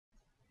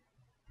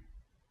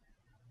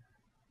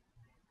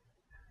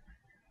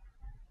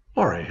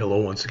All right, hello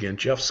once again,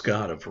 Jeff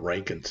Scott of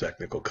Rankin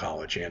Technical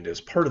College, and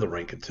as part of the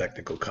Rankin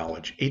Technical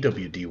College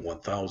AWD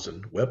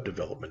 1000 Web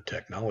Development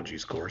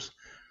Technologies course,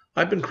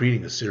 I've been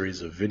creating a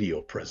series of video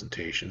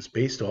presentations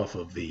based off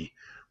of the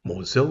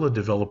Mozilla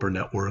Developer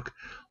Network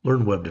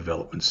Learn Web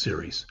Development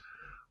series.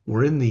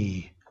 We're in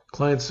the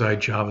client-side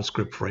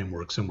JavaScript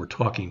frameworks and we're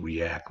talking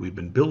React. We've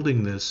been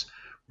building this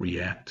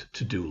React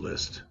to-do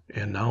list,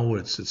 and now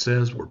it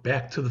says we're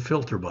back to the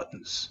filter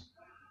buttons.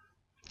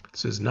 It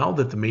says now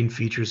that the main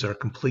features are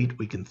complete,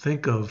 we can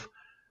think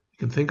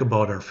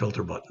about our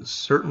filter buttons.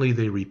 Certainly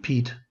they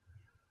repeat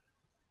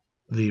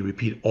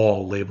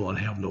all label and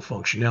have no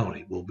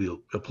functionality. We'll be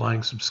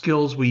applying some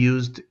skills we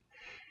used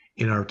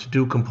in our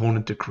to-do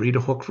component to create a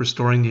hook for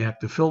storing the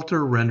active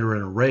filter, render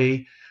an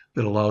array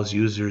that allows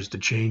users to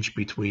change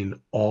between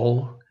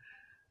all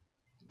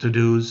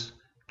to-dos,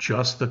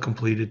 just the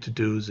completed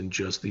to-dos, and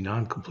just the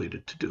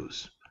non-completed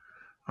to-dos.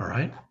 All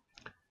right.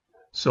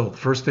 So the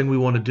first thing we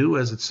want to do,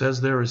 as it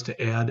says there, is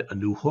to add a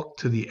new hook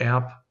to the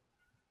app.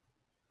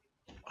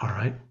 All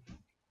right.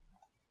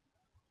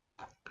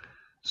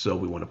 So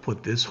we want to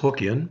put this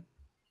hook in.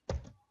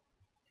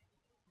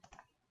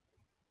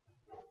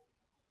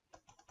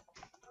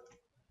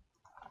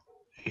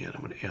 And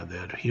I'm going to add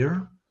that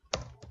here.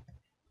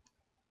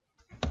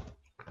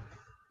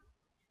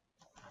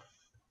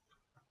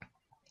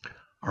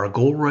 Our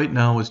goal right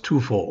now is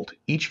twofold.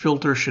 Each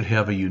filter should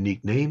have a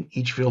unique name.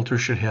 Each filter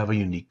should have a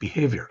unique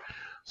behavior.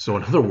 So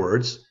in other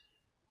words,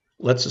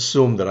 let's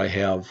assume that I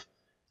have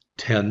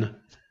 10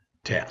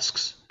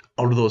 tasks.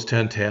 Out of those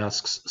 10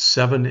 tasks,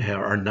 7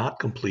 are not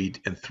complete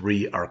and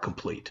 3 are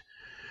complete.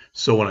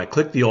 So when I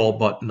click the All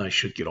button, I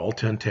should get all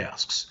 10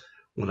 tasks.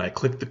 When I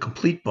click the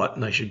Complete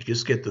button, I should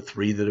just get the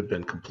 3 that have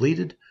been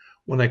completed.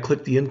 When I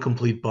click the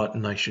Incomplete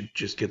button, I should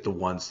just get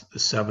the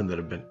 7 that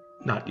have been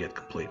not yet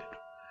completed.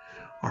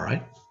 All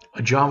right.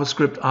 A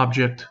JavaScript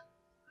object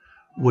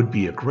would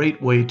be a great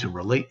way to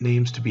relate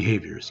names to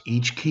behaviors.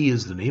 Each key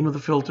is the name of the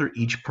filter.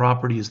 Each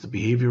property is the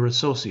behavior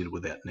associated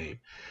with that name.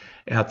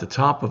 At the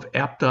top of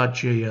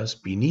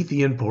app.js, beneath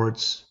the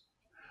imports,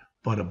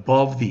 but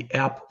above the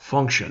app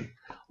function,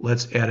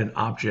 let's add an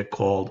object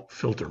called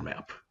filter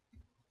map.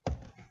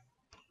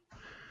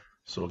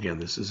 So again,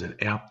 this is an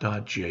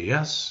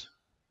app.js,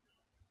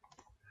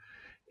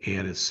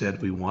 and it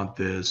said we want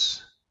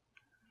this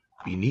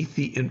beneath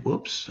the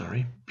inputs,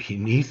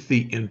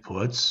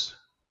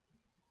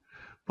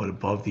 but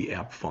above the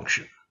app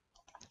function.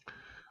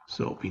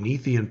 So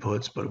beneath the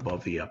inputs, but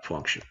above the app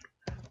function.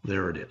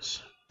 There it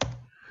is.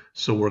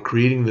 So we're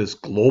creating this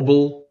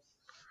global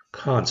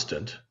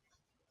constant.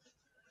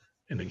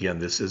 And again,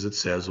 this, as it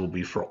says, will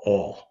be for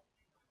all.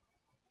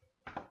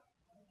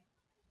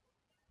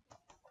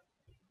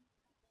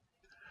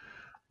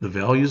 The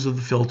values of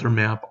the filter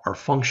map are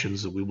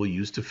functions that we will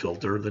use to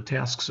filter the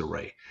tasks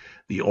array.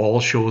 The all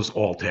shows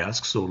all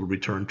tasks, so it'll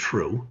return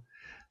true.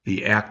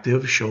 The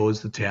active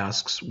shows the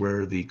tasks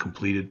where the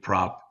completed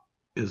prop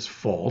is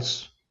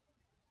false.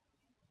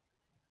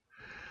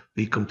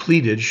 The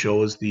completed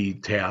shows the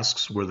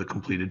tasks where the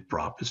completed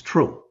prop is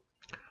true.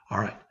 All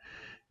right.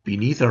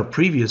 Beneath our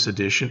previous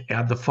addition,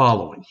 add the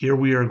following. Here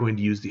we are going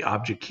to use the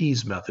object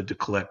keys method to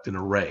collect an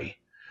array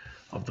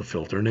of the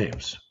filter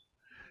names.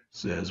 It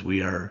says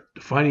we are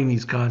defining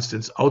these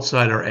constants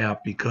outside our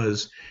app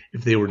because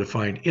if they were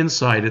defined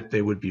inside it,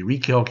 they would be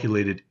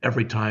recalculated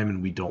every time,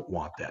 and we don't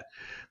want that.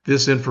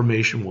 This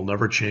information will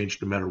never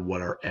change no matter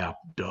what our app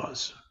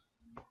does.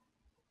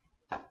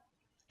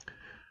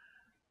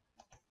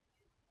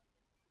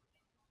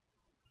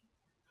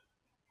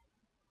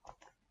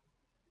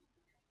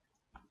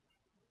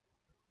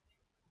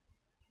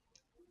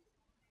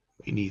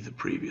 Beneath the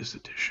previous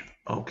addition.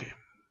 Okay.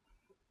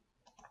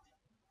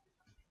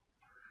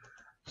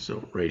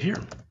 So right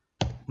here,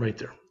 right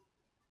there.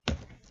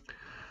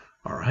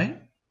 All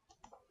right.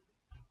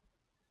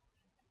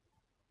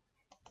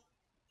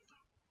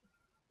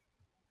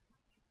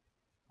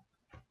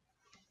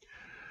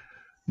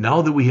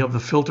 Now that we have the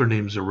filter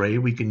names array,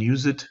 we can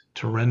use it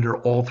to render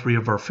all 3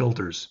 of our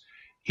filters.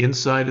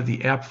 Inside of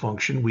the app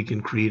function, we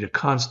can create a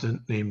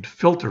constant named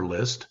filter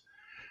list,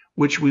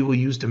 which we will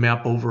use to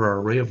map over our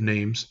array of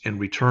names and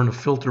return a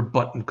filter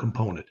button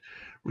component.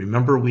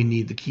 Remember, we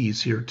need the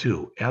keys here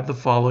too. Add the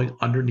following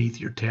underneath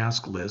your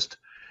task list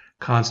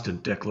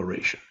constant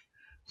declaration.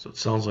 So it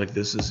sounds like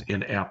this is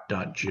in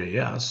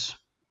app.js.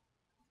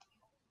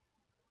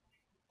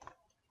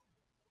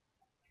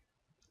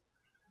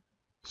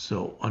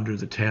 So under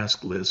the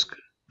task list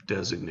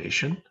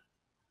designation,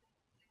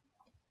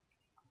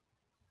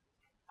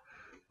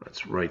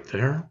 that's right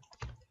there.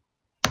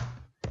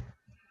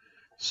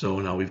 So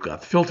now we've got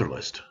the filter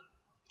list.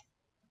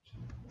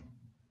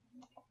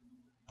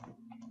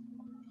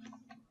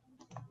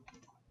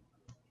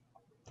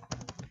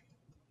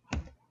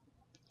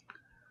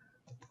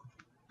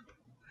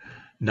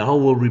 Now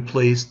we'll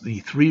replace the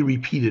 3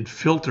 repeated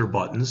filter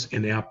buttons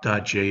in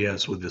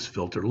app.js with this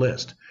filter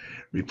list.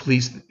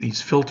 Replace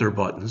these filter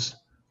buttons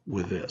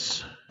with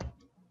this.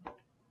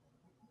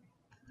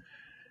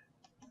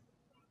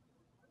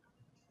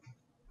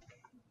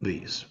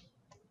 These.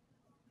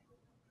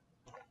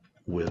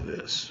 with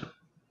this.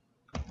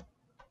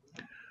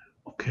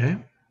 Okay.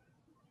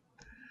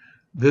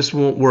 This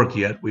won't work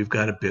yet. We've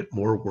got a bit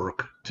more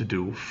work to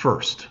do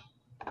first.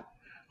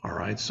 All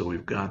right, so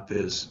we've got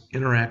this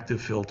interactive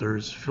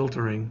filters,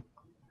 filtering,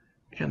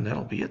 and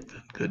that'll be it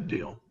then. Good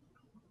deal.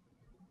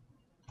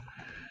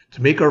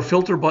 To make our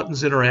filter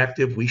buttons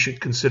interactive, we should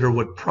consider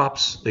what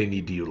props they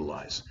need to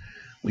utilize.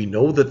 We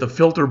know that the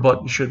filter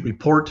button should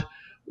report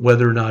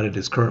whether or not it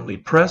is currently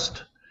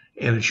pressed,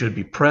 and it should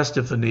be pressed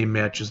if the name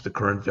matches the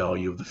current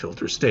value of the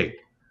filter state.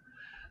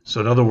 So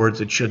in other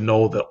words, it should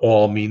know that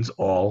all means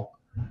all,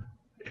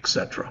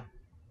 etc.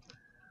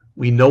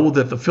 We know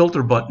that the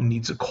filter button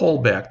needs a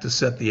callback to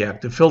set the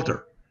active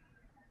filter.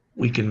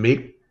 We can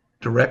make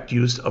direct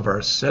use of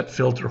our set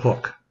filter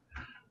hook.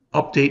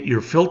 Update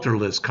your filter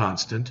list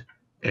constant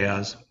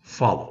as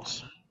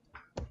follows.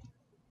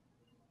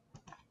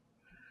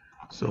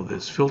 So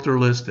this filter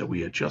list that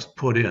we had just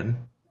put in,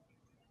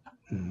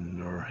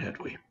 or had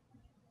we?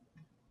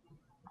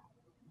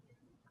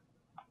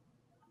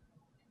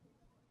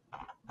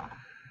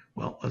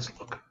 Well, let's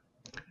look.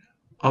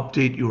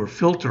 Update your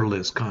filter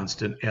list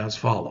constant as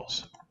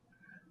follows.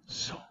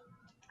 So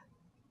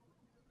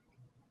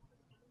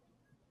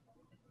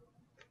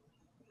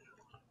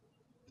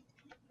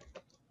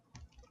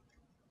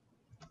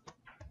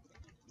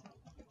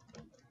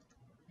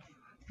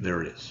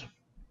there it is.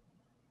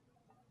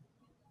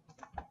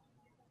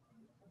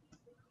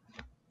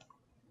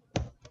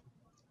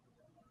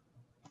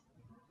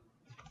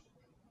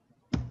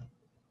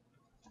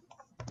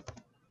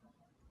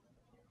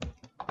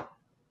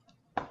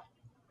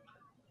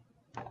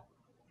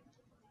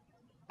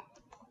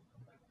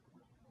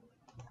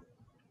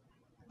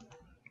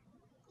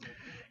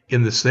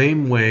 In the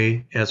same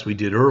way as we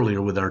did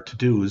earlier with our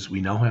to-dos,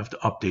 we now have to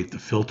update the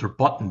filter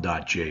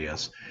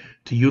button.js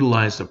to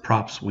utilize the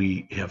props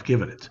we have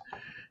given it.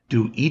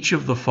 Do each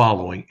of the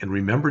following and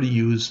remember to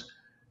use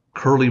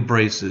curly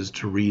braces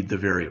to read the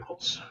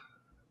variables.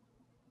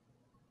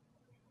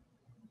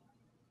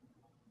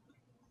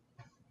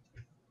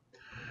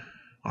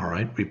 All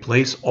right,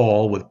 replace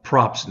all with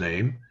props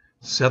name,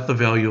 set the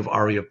value of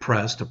aria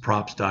pressed to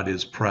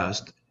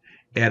props.isPressed,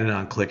 add an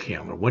onClick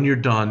handler. When you're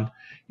done,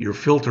 your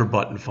filter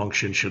button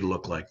function should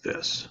look like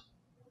this.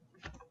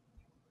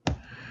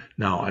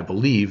 Now, I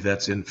believe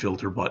that's in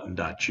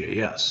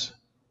filterbutton.js.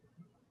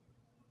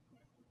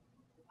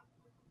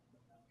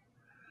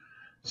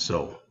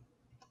 So,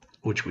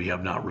 which we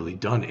have not really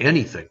done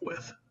anything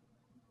with.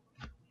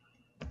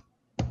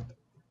 I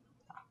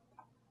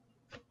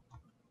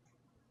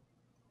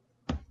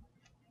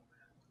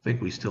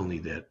think we still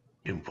need that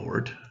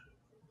import,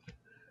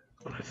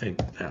 but I think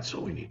that's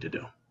what we need to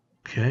do.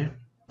 Okay.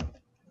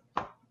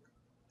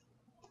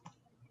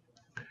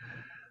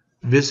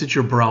 Visit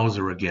your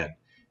browser again.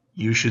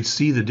 You should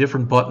see the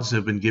different buttons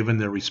have been given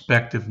their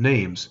respective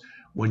names.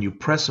 When you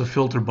press a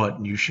filter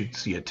button, you should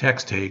see a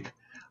text take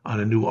on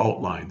a new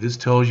outline. This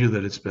tells you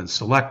that it's been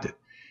selected.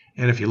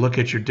 And if you look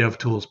at your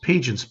DevTools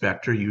page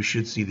inspector, you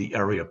should see the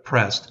area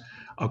pressed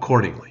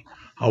accordingly.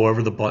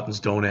 However, the buttons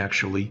don't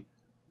actually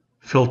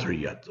filter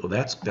yet, so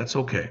that's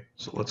okay.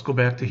 So let's go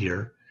back to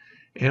here,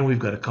 and we've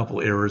got a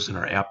couple errors in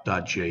our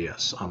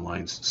app.js on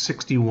lines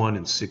 61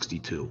 and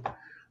 62.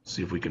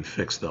 See if we can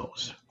fix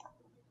those.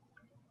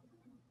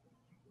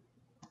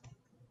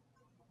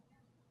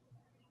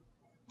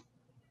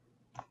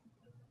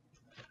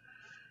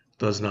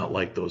 Does not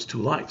like those two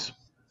lines.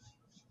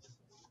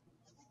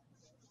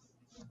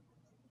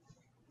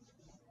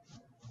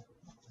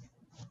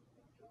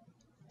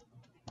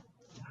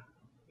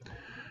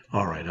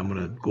 All right, I'm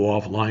going to go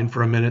offline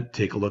for a minute,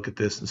 take a look at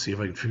this, and see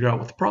if I can figure out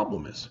what the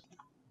problem is.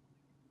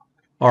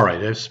 All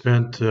right, I've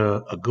spent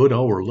a good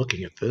hour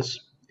looking at this,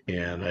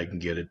 and I can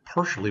get it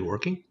partially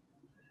working,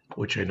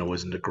 which I know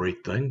isn't a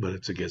great thing, but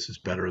I guess it's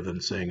better than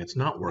saying it's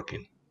not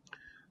working.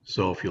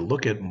 So if you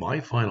look at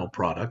my final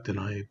product, and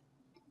I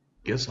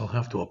guess I'll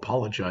have to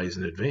apologize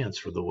in advance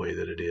for the way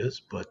that it is,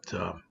 but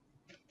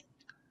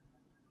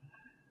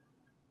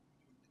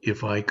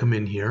if I come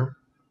in here,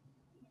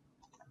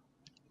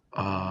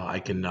 I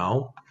can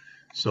now,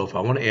 so if I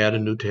want to add a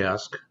new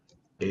task,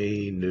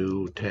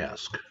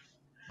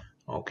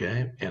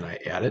 okay, and I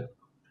add it,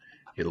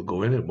 it'll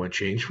go in, it went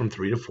change from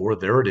 3 to 4,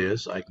 there it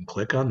is, I can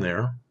click on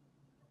there,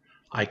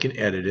 I can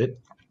edit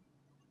it,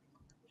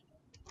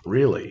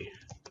 really,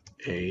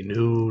 a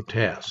new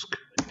task,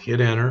 hit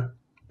enter,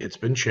 it's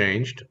been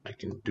changed, I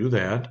can do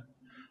that,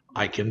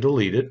 I can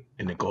delete it,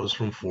 and it goes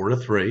from 4 to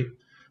 3,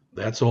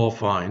 that's all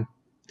fine.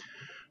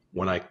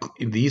 When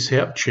these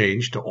have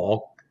changed to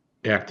all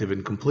active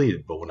and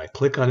completed, but when I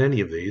click on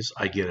any of these,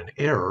 I get an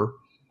error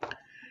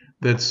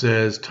that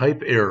says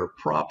type error,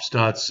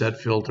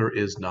 props.setFilter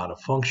is not a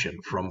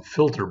function from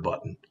filter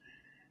button.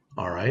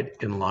 All right,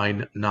 in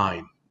line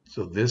 9.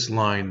 So this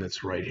line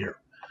that's right here.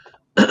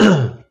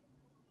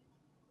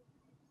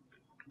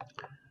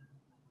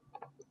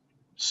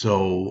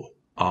 So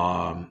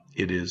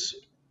it is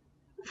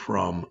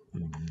from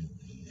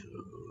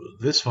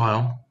this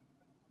file,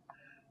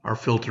 our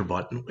filter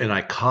button, and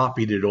I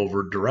copied it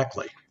over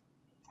directly.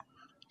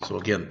 So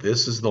again,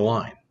 this is the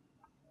line.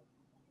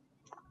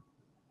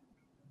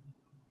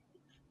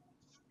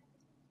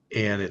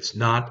 And it's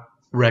not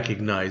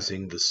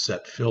recognizing the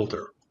set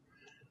filter.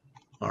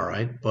 All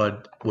right,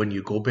 but when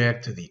you go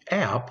back to the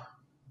app.js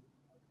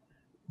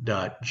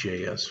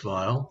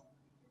file,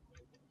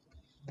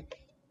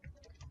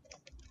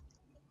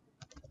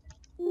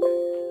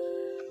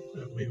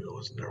 maybe it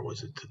wasn't there,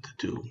 was it to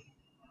do?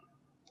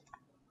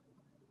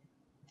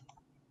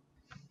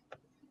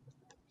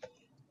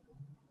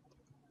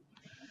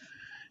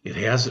 It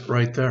has it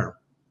right there.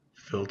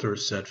 Filter,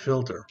 set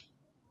filter.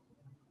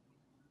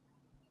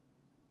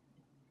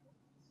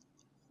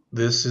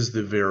 This is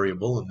the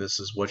variable, and this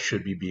is what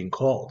should be being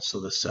called. So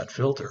the set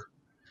filter.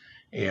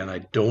 And I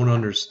don't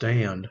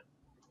understand.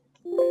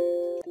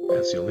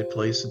 That's the only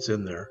place it's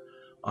in there.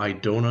 I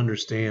don't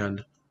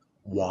understand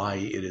why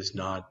it is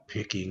not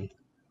picking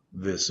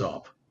this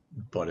up,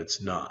 but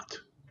it's not.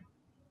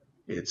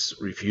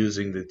 It's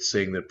refusing that,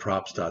 saying that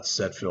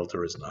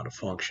props.setFilter is not a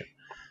function.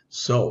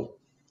 So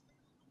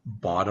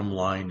bottom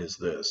line is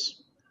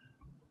this.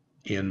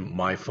 In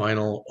my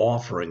final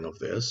offering of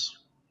this,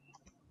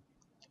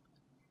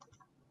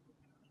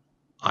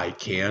 I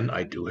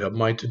do have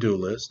my to-do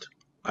list.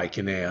 I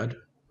can add,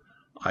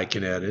 I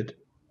can edit,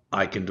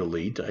 I can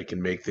delete, I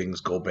can make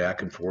things go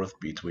back and forth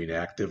between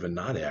active and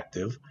not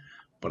active,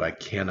 but I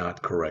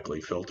cannot correctly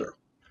filter.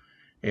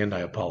 And I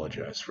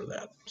apologize for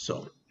that.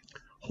 So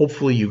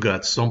hopefully you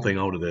got something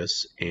out of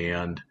this.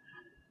 And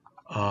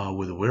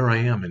with where I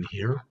am in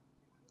here,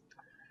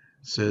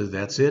 it says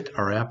that's it.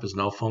 Our app is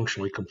now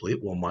functionally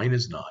complete. Well, mine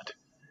is not.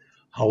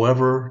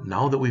 However,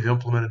 now that we've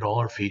implemented all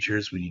our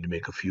features, we need to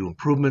make a few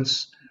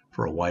improvements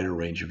for a wider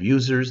range of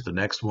users. The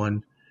next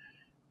one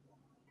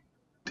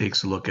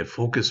takes a look at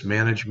focus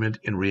management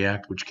in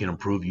React, which can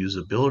improve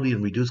usability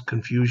and reduce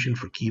confusion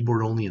for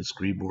keyboard-only and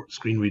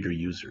screen reader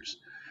users.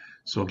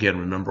 So again,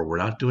 remember, we're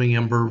not doing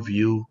Ember,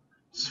 Vue,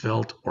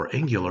 Svelte, or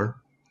Angular.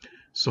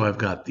 So I've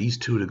got these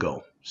two to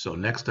go. So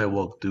next I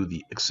will do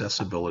the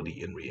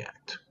accessibility in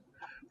React.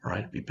 All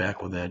right, be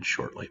back with that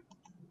shortly.